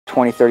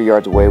20, 30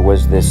 yards away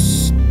was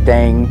this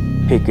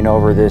thing peeking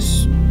over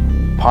this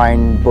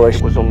pine bush.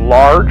 It was a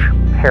large,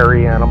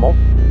 hairy animal,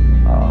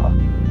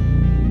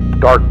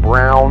 dark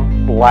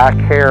brown, black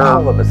hair.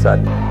 All of a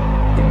sudden,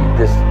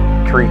 this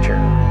creature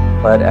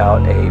let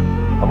out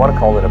I want to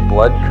call it a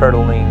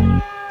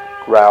blood-curdling,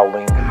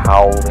 growling,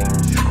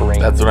 howling scream.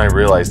 That's when I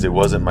realized it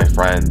wasn't my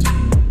friend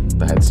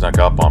that had snuck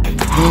up on me.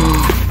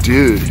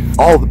 Dude,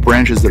 all the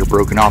branches that are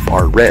broken off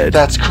are red.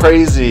 That's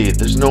crazy.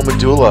 There's no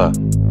medulla.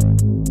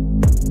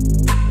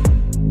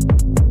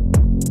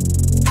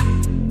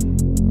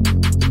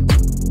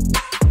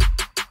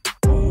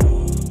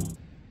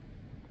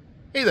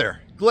 Hey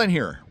there, Glenn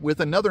here with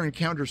another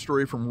encounter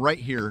story from right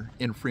here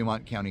in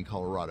Fremont County,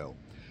 Colorado.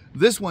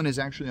 This one is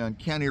actually on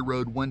County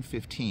Road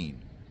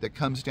 115 that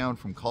comes down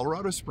from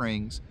Colorado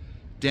Springs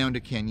down to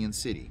Canyon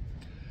City.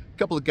 A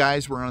couple of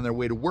guys were on their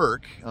way to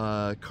work,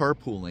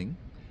 carpooling,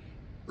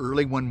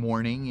 early one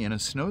morning in a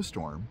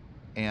snowstorm,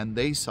 and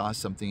they saw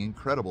something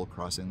incredible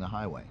crossing the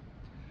highway.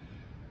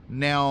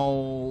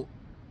 Now,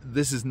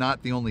 this is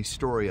not the only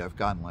story I've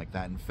gotten like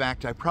that. In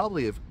fact, I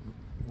probably have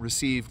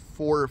received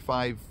 4 or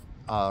 5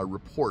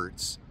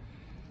 reports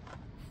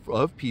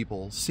of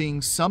people seeing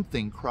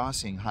something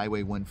crossing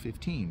Highway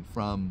 115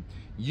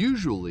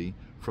 usually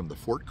from the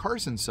Fort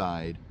Carson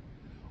side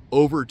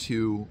over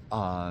to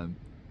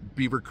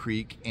Beaver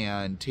Creek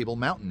and Table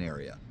Mountain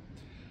area.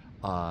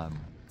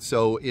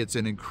 So it's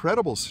an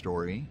incredible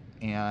story,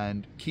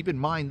 and keep in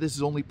mind this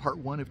is only part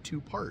 1 of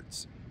 2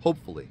 parts,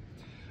 hopefully.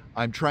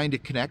 I'm trying to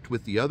connect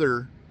with the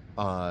other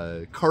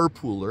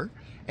carpooler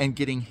and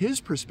getting his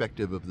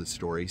perspective of the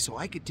story so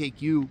I could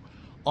take you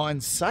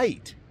on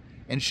site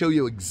and show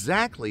you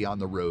exactly on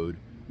the road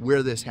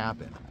where this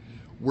happened.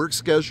 Work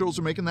schedules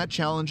are making that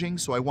challenging,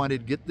 so I wanted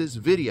to get this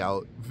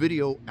video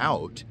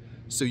out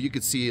so you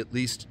could see at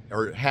least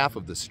or half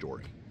of the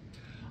story.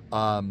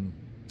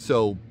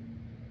 So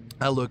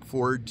I look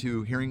forward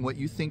to hearing what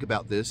you think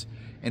about this,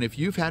 and if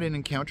you've had an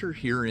encounter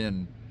here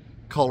in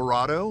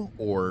Colorado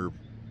or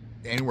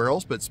anywhere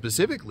else, but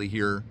specifically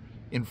here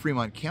in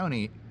Fremont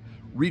County,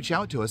 reach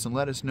out to us and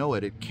let us know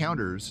at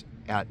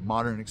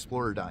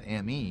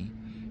encounters@modernexplorer.me,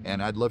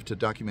 and I'd love to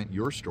document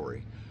your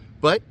story.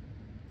 But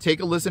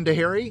take a listen to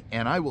Harry,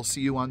 and I will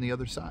see you on the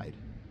other side.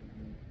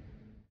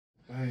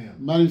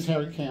 My name is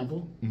Harry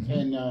Campbell,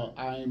 and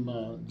I'm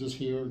just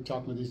here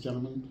talking with these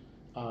gentlemen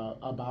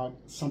about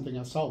something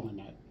I saw one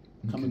night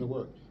coming to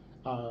work.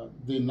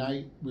 The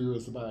night we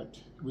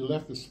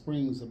left the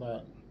Springs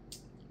about,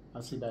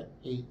 I'd say about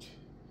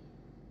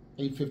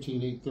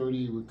 8:15,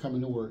 8:30, we were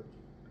coming to work.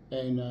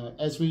 And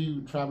as we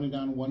were traveling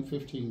down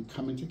 115,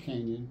 coming to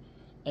Canyon,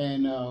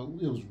 and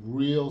it was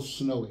real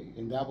snowy,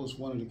 and that was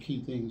one of the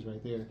key things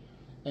right there.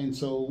 And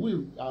so we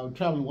were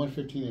traveling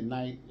 115 at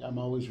night. I'm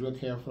always real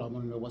careful. I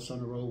want to know what's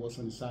on the road, what's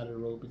on the side of the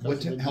road.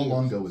 Because How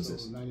long ago was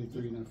this?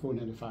 93, 94,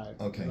 95.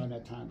 Okay. Around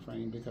that time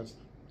frame, because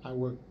I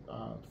worked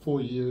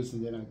 4 years,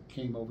 and then I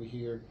came over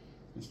here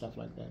and stuff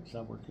like that. So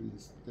I work in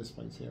this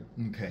place here.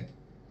 Okay.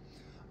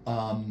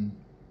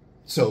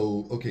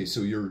 So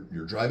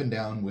you're driving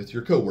down with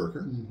your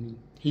coworker.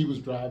 He was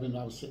driving,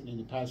 I was sitting in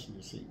the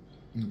passenger seat.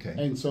 Okay.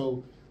 And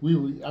so we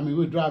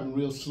were driving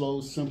real slow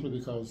simply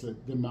because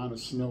of the amount of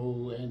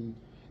snow, and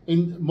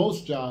in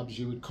most jobs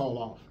you would call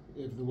off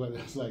if the weather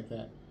was like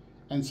that.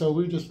 And so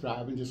we were just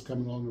driving, just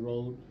coming along the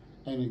road,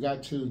 and it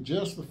got to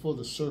just before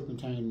the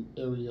Serpentine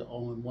area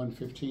on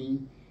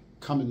 115,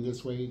 coming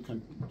this way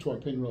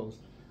toward Penrose.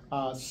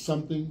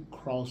 Something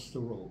crossed the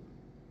road.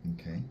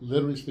 Okay.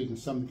 Literally speaking,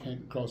 something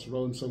came across the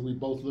road, and so we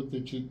both looked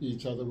at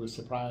each other with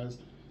surprise,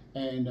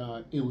 and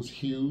it was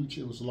huge,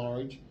 it was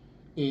large.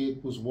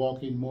 It was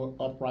walking more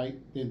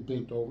upright than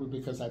bent over,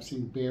 because I've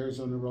seen bears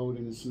on the road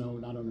in the snow,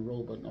 not on the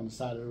road, but on the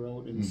side of the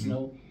road in the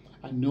snow.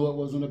 I knew it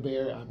wasn't a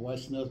bear. I've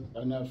watched enough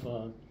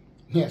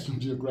National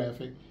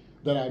Geographic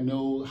that I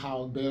know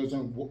how bears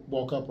don't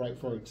walk upright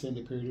for an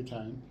extended period of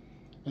time.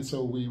 And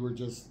so we were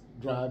just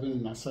driving,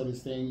 and I saw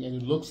this thing, and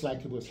it looks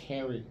like it was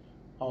hairy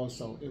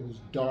also. It was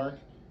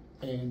dark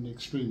and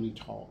extremely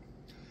tall.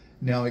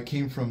 Now it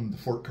came from the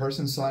Fort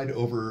Carson side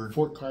over...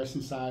 Fort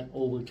Carson side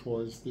over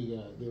towards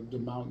the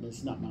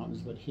mountains, not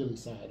mountains, but hilly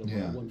side of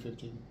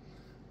 115.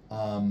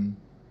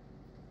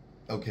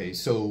 Okay,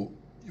 so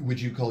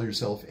would you call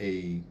yourself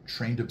a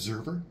trained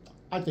observer?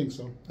 I think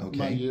so. Okay.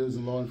 My years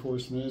in law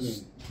enforcement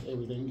and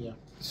everything, yeah.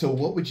 So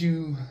what would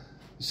you...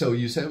 So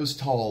you said it was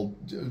tall.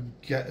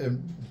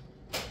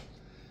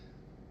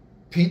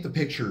 Paint the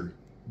picture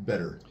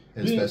better.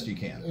 Best you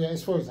can.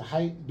 As far as the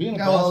height,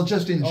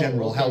 just in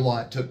general, how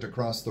long it took to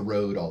cross the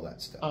road, all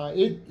that stuff.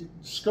 It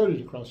skirted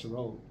across the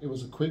road. It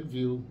was a quick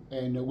view,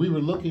 and we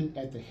were looking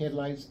at the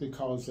headlights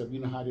because of,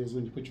 you know how it is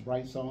when you put your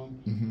brights on.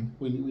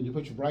 When you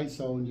put your brights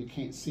on, you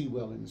can't see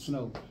well in the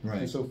snow. Right.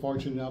 And so,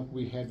 fortunate enough,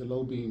 we had the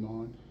low beam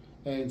on,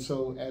 and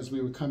so as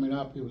we were coming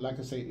up, it was, like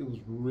I say, it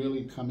was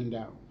really coming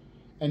down.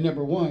 And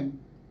number one,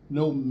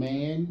 no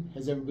man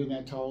has ever been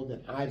that tall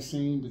that I've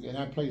seen, and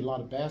I played a lot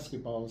of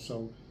basketball,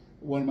 so.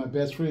 One of my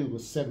best friends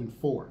was 7'4".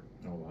 Oh,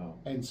 wow.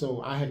 And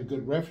so I had a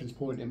good reference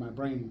point in my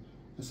brain.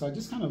 And so I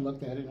just kind of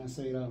looked at it and I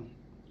said,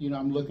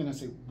 I'm looking, I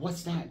say,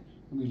 what's that?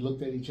 And we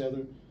looked at each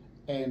other,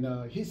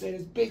 and he said,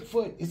 it's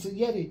Bigfoot, it's a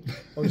Yeti,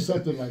 or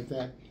something like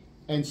that.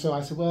 And so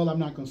I said, well, I'm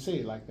not going to say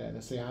it like that. I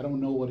say, I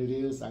don't know what it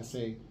is. I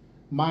say,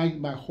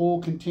 my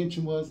whole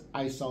contention was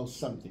I saw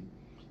something.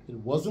 It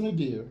wasn't a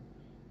deer,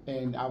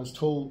 and I was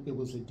told it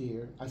was a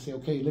deer. I say,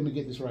 okay, let me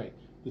get this right.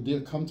 The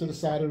deer come to the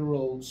side of the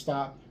road,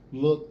 stop,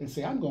 look, and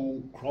say, I'm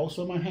going to cross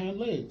on my hind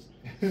legs.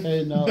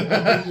 And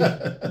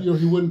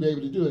he wouldn't be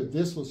able to do it.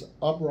 This was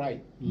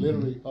upright,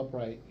 literally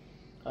upright.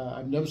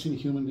 I've never seen a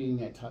human being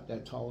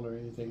that tall or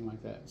anything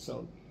like that.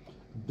 So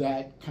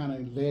that kind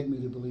of led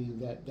me to believe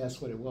that that's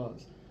what it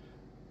was.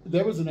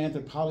 There was an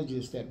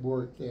anthropologist that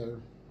worked there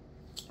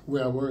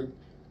where I worked,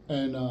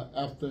 and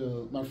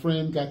after my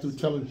friend got through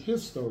telling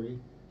his story,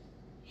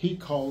 he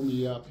called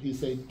me up. He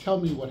said, tell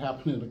me what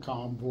happened in a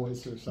calm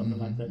voice or something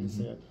like that, he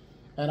said.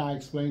 And I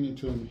explained it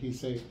to him. He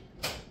said,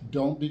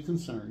 don't be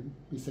concerned.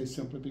 He said,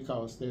 simply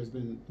because there's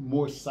been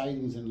more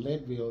sightings in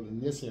Leadville in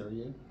this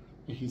area.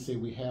 And he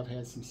said, we have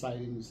had some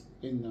sightings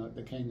in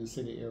the Kansas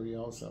City area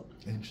also.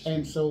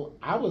 And so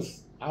I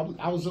was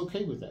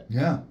okay with that.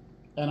 Yeah.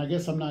 And I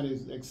guess I'm not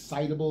as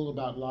excitable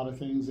about a lot of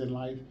things in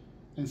life.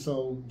 And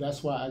so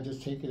that's why I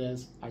just take it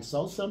as I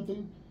saw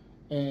something,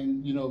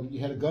 and you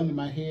had a gun in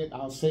my head,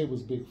 I'll say it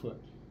was Bigfoot.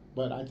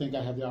 But I think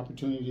I have the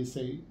opportunity to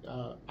say,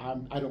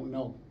 I don't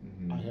know.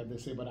 I have to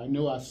say, but I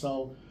know I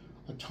saw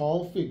a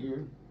tall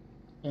figure,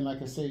 and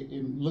like I say,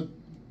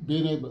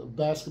 being a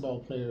basketball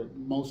player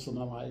most of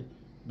my life,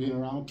 being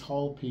around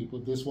tall people,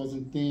 this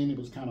wasn't thin, it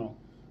was kind of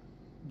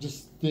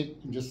just thick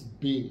and just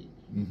big.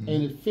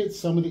 And it fits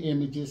some of the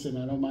images, and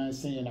I don't mind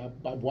saying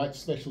I've watched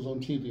specials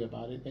on TV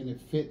about it, and it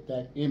fit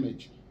that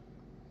image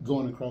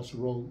going across the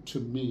road.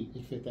 To me,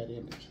 it fit that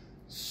image.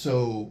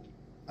 So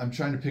I'm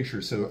trying to picture,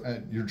 so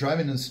you're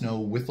driving in the snow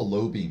with the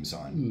low beams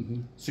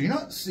on. So you're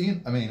not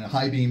seeing,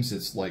 high beams,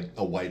 it's like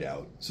a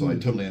whiteout, so I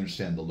totally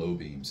understand the low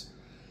beams.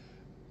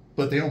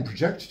 But they don't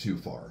project too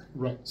far.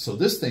 Right. So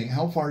this thing,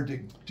 how far do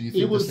you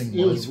think this thing was?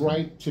 It was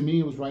right, to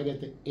me, it was right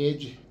at the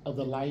edge of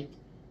the light.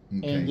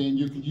 Okay. And then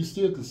you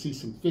still can see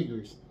some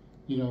figures,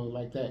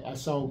 like that. I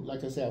saw,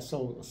 like I said, I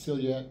saw a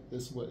silhouette.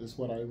 This is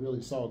what I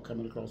really saw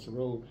coming across the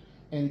road,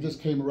 and it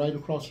just came right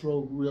across the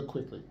road real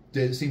quickly.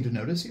 Did it seem to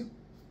notice you?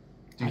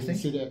 Do you think?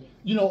 I didn't see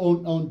that.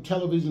 On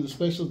television, the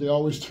specials, they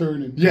always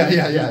turn and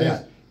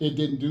yeah. It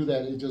didn't do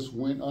that. It just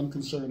went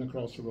unconcerned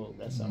across the road.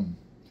 That's all.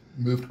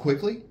 Moved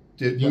quickly.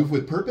 Did it move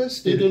with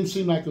purpose? It didn't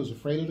seem like it was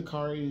afraid of the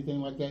car or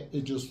anything like that.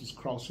 It just was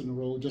crossing the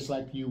road, just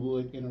like you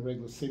would in a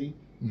regular city.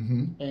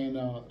 And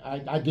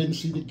I didn't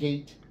see the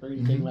gate or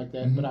anything like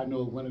that, but I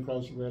know it went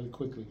across really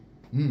quickly.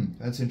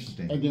 That's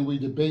interesting. And then we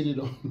debated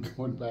on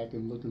going back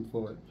and looking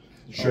for it.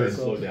 Sure.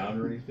 Slow down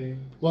or anything?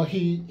 Well,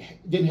 he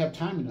didn't have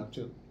time enough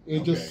to.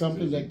 It's just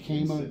something that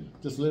came up,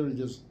 just literally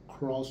just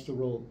crossed the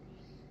road,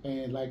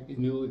 and like it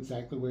knew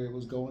exactly where it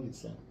was going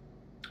itself.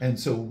 And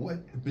so what?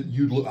 But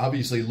you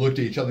obviously looked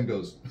at each other and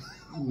goes,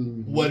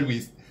 "What do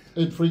we?"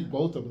 It freaked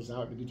both of us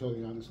out, to be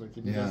totally honest with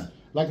you. Because,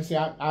 like I say,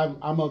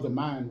 I'm of the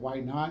mind, why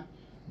not?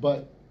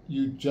 But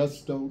you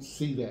just don't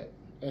see that.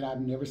 And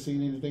I've never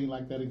seen anything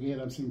like that again.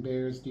 I've seen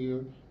bears,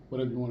 deer,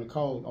 whatever you want to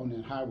call it, on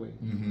that highway.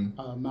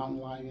 Mountain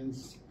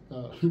lions,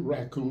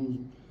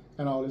 raccoons,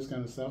 and all this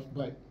kind of stuff.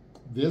 But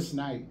this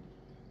night,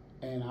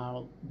 and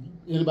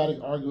anybody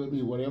can argue with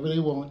me, whatever they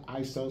want,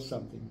 I saw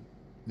something.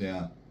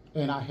 Yeah.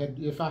 And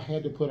if I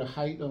had to put a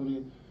height on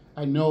it,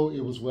 I know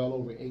it was well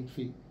over 8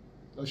 feet.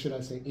 Or should I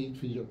say 8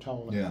 feet or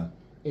taller. Yeah.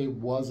 It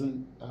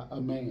wasn't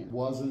a man.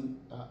 Wasn't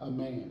a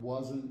man.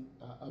 Wasn't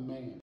a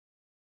man.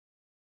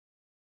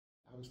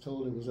 I was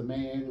told it was a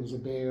man, it was a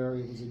bear,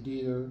 it was a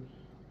deer,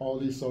 all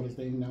these sort of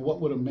things. Now,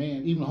 what would a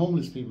man, even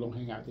homeless people don't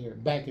hang out there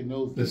back in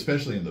those days.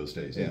 Especially in those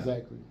days, yeah.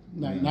 Exactly.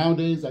 Now,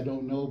 nowadays, I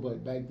don't know,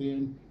 but back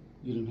then,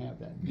 you didn't have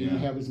that. You didn't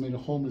have as many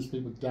homeless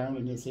people down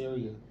in this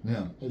area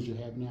as you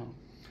have now.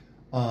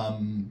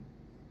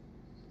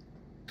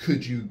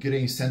 Could you get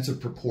any sense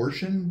of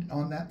proportion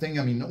on that thing?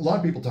 I mean, a lot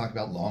of people talk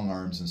about long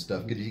arms and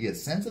stuff. Did you get a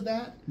sense of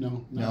that?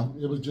 No.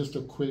 It was just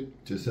a quick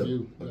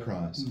view.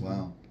 Across.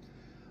 Wow.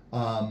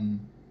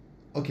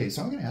 Okay,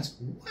 so I'm going to ask,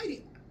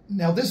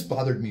 now this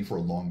bothered me for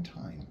a long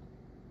time.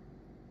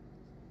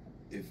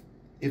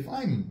 If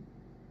I'm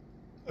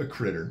a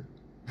critter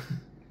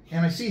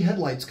and I see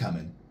headlights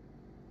coming,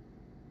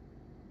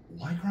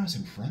 why cross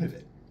in front of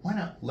it? Why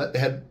not let the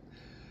head...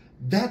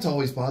 That's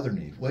always bothered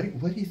me. What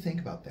do you think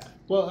about that?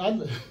 Well,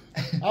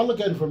 I look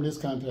at it from this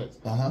context.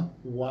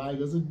 Why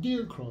does a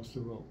deer cross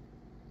the road?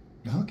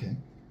 Okay.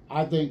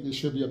 I think there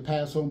should be a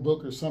pass-on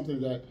book or something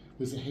that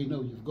they say, hey,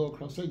 no, you go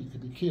across there, you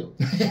could be killed.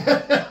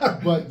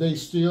 But they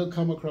still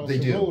come across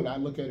the road. I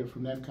look at it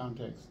from that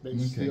context. They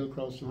still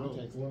cross the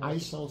road. I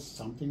saw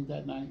something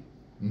that night.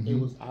 It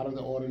was out of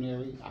the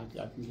ordinary.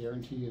 I can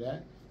guarantee you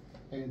that.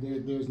 And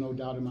there's no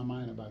doubt in my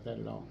mind about that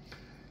at all.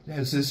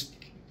 Has this...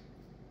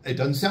 It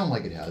doesn't sound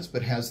like it has,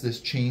 but has this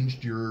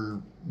changed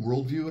your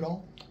worldview at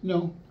all?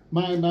 No.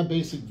 My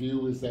basic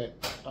view is that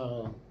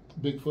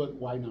Bigfoot,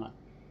 why not?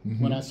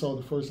 When I saw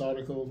the first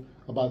article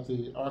about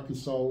the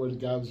Arkansas where the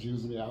guy was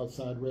using the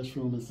outside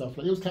restroom and stuff,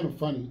 it was kind of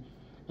funny.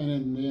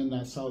 And then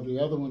I saw the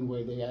other one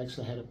where they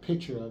actually had a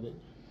picture of it.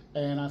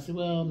 And I said,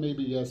 well,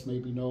 maybe yes,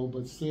 maybe no,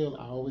 but still,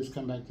 I always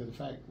come back to the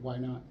fact, why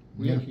not?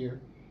 We're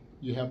here.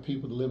 You have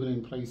people living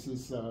in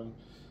places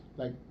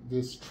like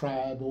this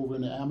tribe over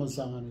in the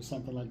Amazon or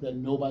something like that.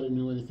 Nobody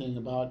knew anything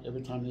about.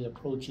 Every time they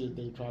approach it,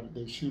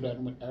 they shoot at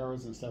them with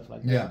arrows and stuff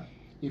like that. Yeah.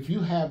 If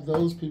you have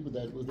those people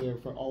that were there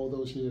for all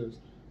those years,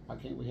 why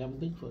can't we have a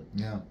Bigfoot?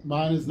 Yeah.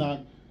 Mine is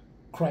not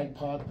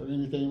crackpot or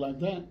anything like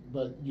that,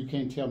 but you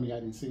can't tell me I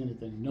didn't see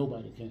anything.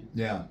 Nobody can.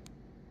 Yeah.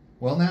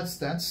 Well,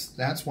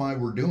 that's why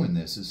we're doing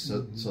this, is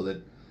so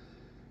that,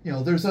 you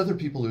know, there's other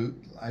people who,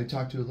 I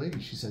talked to a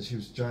lady, she said she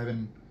was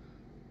driving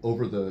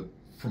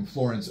from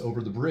Florence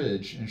over the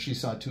bridge, and she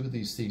saw 2 of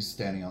these thieves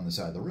standing on the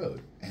side of the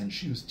road, and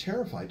she was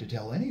terrified to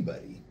tell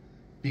anybody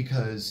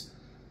because,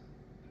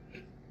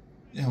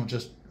 you know,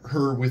 just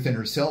her within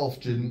herself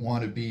didn't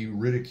want to be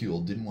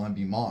ridiculed, didn't want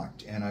to be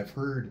mocked. And I've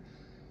heard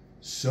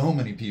so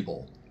many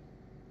people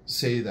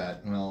say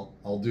that, well,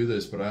 I'll do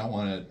this, but I don't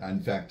want to. In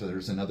fact,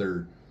 there's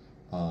another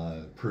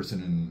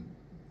person in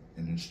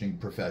an interesting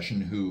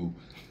profession who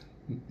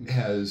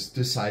has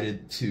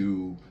decided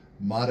to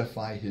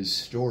modify his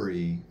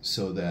story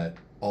so that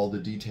all the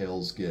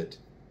details get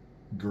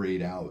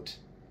grayed out,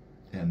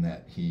 and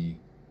that he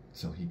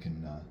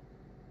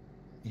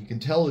can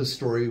tell his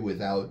story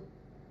without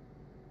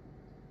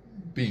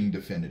being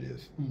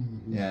definitive.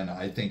 And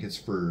I think it's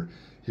for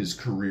his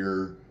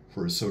career,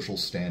 for his social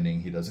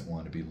standing. He doesn't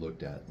want to be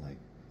looked at like,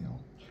 you know.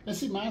 And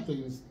see, my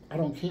thing is, I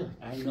don't care.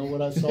 I know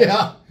what I saw.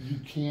 Yeah. You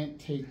can't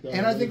take that.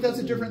 And I think that's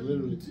a different.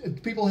 Literally.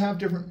 People have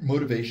different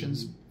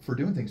motivations for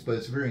doing things, but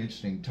it's very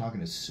interesting talking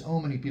to so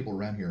many people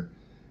around here.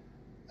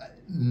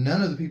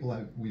 None of the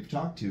people we've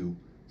talked to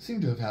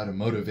seem to have had a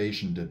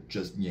motivation to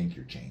just yank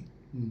your chain,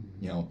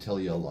 you know, tell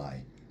you a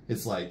lie.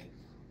 It's like,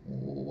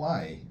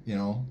 why? You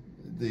know,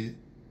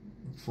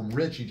 from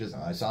Rich,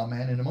 I saw a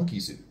man in a monkey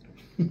suit.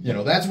 You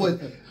know, that's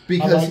what,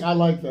 because I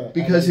like that.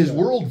 Because his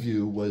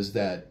worldview was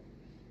that,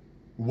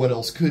 what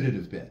else could it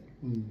have been?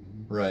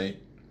 Right?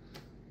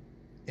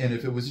 And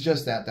if it was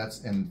just that,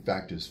 in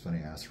fact, it was funny.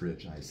 I asked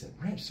Rich, I said,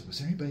 Rich, so was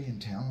there anybody in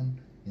town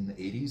in the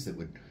 80s that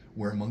would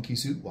wear a monkey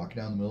suit, walk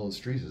down the middle of the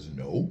street? He says,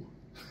 no.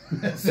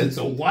 I said,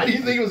 so why do you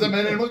think it was a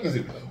man in a monkey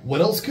suit?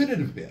 What else could it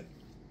have been?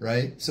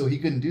 Right? So he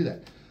couldn't do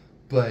that.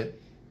 But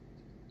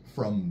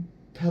from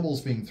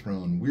pebbles being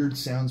thrown, weird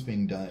sounds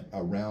being done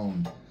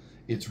around,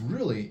 it's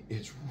really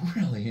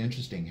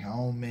interesting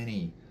how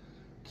many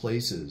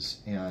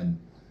places and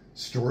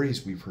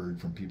stories we've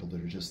heard from people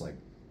that are just like,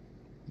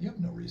 you have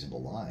no reason to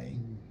lie,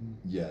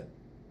 yet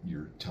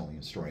you're telling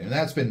a story. And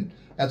that's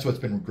what's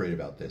been great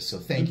about this. So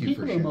thank you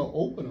for sharing. People are more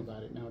open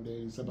about it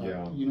nowadays,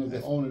 about you know,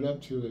 they own it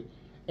up to it.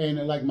 And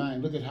like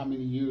mine, look at how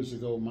many years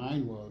ago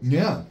mine was.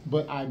 Yeah.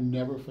 But I've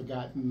never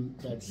forgotten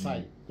that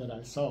sight that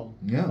I saw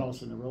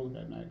crossing the road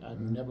that night. I've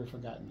never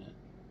forgotten that.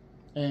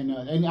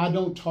 And I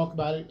don't talk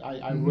about it.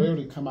 I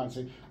rarely come out and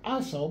say,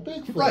 I saw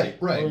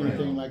Bigfoot or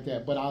anything like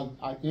that. But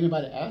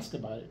anybody ask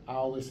about it, I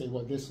always say,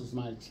 well, this was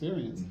my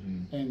experience.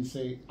 And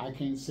say, I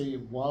can't say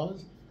it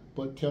was,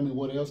 but tell me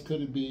what else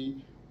could it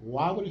be?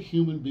 Why would a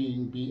human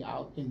being be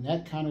out in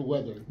that kind of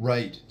weather?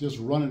 Right. Just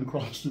running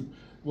across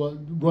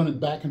running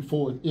back and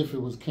forth. If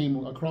it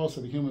came across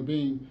at a human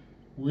being,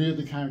 we're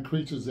the kind of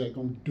creatures that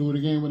gonna do it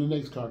again when the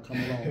next car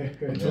comes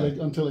along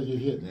until they get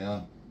hit.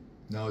 Yeah.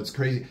 No, it's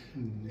crazy.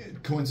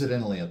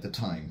 Coincidentally, at the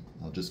time,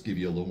 I'll just give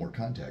you a little more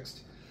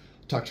context.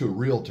 Talked to a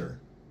realtor.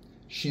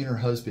 She and her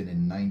husband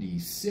in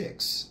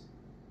 '96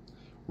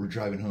 were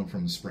driving home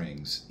from the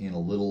Springs in a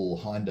little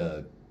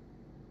Honda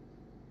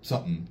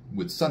something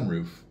with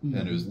sunroof,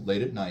 and it was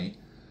late at night,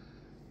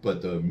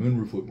 but the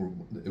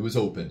moonroof, it was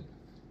open.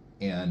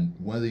 And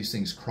one of these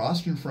things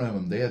crossed in front of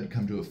them. They had to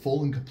come to a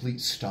full and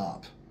complete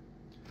stop.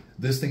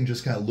 This thing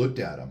just kind of looked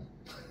at them.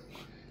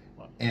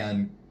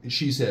 And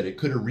she said it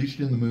could have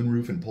reached in the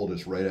moonroof and pulled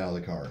us right out of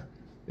the car.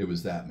 It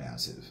was that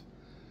massive.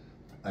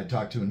 I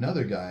talked to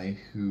another guy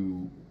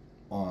who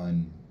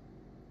on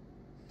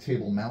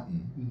Table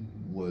Mountain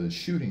was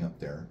shooting up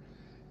there,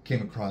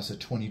 came across a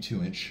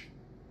 22-inch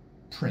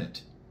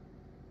print.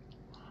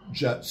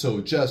 Just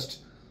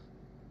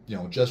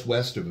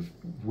west of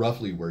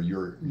roughly where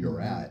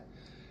you're at.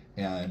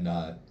 And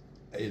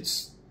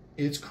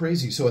it's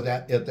crazy. So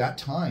at that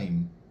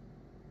time,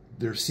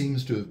 there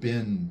seems to have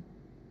been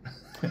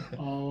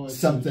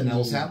something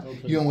else happened.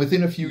 Okay. You know,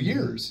 within a few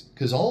years,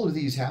 because all of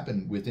these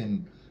happened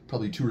within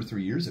probably 2 or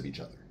 3 years of each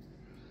other.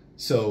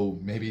 So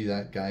maybe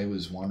that guy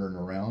was wandering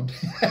around,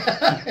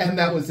 and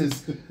that was his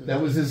thing.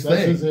 That's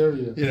his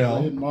area. You know,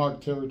 in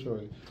marked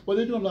territory. Well,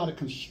 they're doing a lot of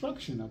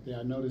construction up there.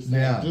 I noticed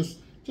that. Yeah.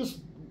 Just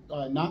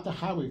not the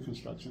highway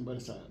construction, but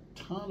it's a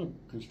ton of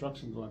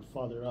construction going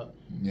farther up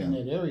in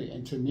that area.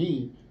 And to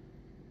me,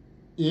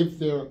 if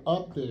they're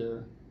up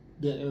there,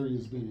 their area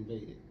is being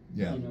invaded.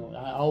 Yeah. You know,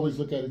 I always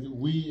look at it that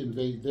we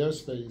invade their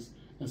space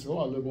and say, oh,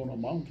 I live on a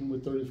mountain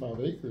with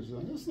 35 acres.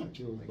 That's not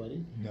yours,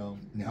 buddy. No.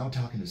 Now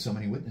talking to so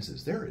many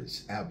witnesses, there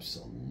is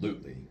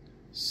absolutely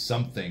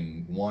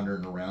something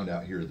wandering around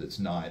out here that's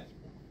not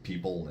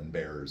people and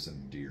bears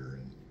and deer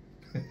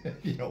and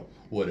you know,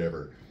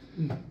 whatever.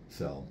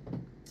 So,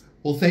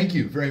 well, thank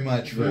you very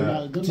much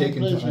for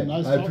taking time.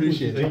 Nice I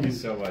appreciate it. Thank you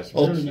so much.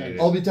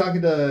 I'll be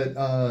talking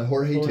to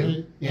Jorge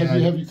too.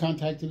 Have you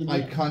contacted him?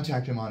 I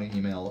contact him on an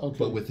email, okay.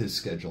 But with his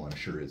schedule, I'm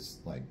sure it's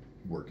like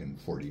working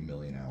 40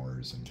 million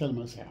hours. And... Tell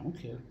him I say I don't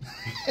care.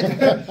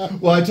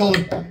 Well, I told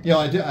him, you know,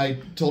 I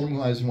told him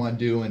what I was want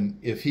to do, and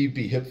if he'd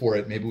be hip for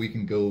it, maybe we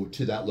can go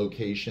to that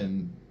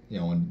location, you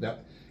know, and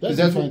that's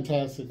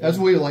fantastic. That's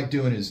what we like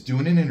doing, is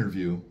doing an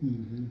interview,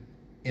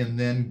 and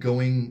then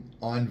going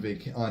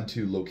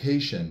onto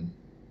location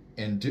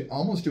and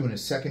almost doing a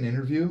second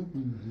interview,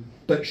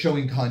 but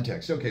showing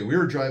context. Okay, we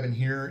were driving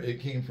here, it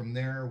came from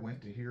there, went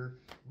to here.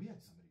 We had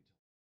somebody.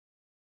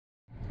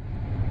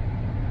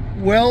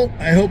 Well,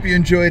 I hope you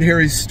enjoyed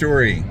Harry's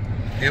story.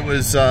 It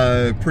was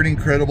pretty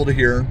incredible to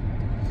hear.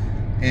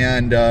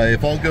 And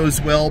if all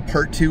goes well,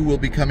 part 2 will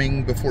be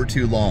coming before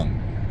too long.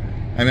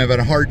 I'm having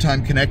a hard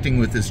time connecting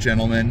with this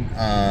gentleman,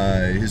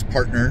 his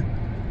partner,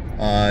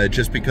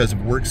 just because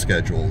of work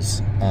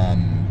schedules.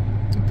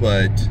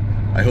 But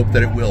I hope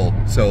that it will.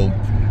 So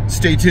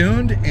stay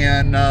tuned,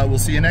 and we'll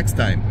see you next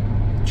time.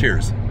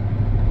 Cheers.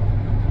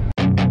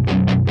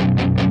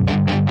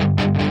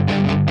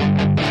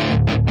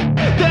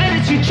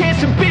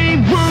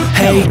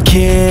 Hey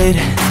kid,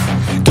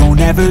 don't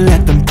ever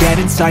let them get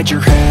inside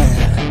your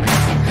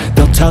head.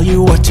 They'll tell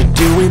you what to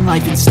do in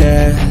life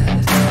instead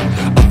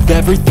of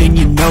everything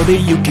you know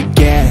that you could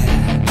get.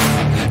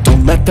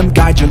 Don't let them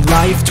guide your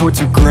life towards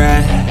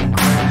regret.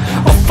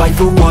 I'll fight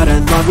for what I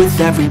love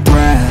with every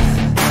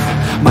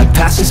breath. My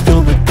past is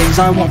filled with things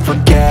I won't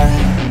forget.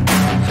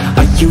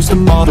 I use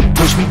them all to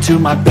push me to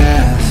my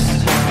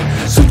best.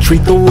 So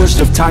treat the worst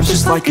of times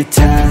just like a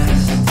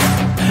test.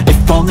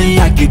 If only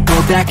I could go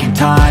back in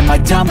time,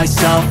 I'd tell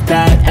myself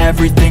that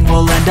everything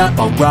will end up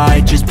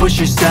alright. Just push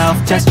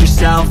yourself, test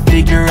yourself,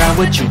 figure out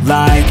what you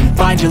like, and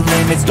find your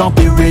limits, don't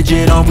be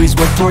rigid, always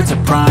work towards a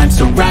prime.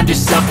 Surround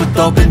yourself with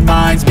open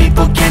minds,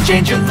 people can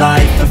change your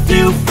life. A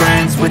few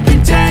friends with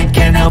intent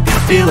can help you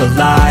feel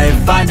alive.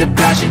 Find a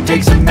passion,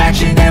 take some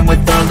action, and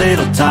with a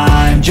little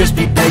time, just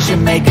be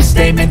patient, make a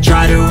statement,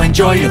 try to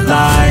enjoy your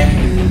life.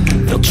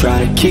 They'll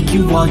try to kick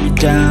you while you're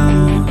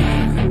down.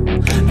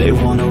 They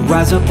wanna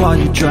rise up while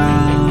you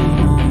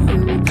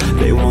drown.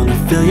 They wanna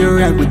fill your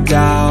head with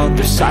doubt.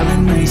 They're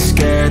silently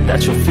scared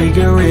that you'll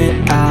figure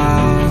it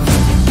out.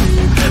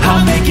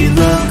 I'll make it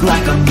look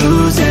like I'm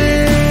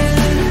losing,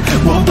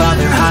 won't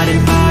bother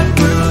hiding my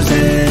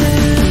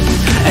bruises.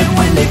 And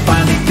when they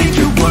finally think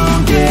you're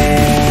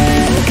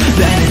wounded,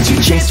 then it's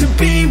your chance to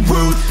be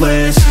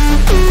ruthless.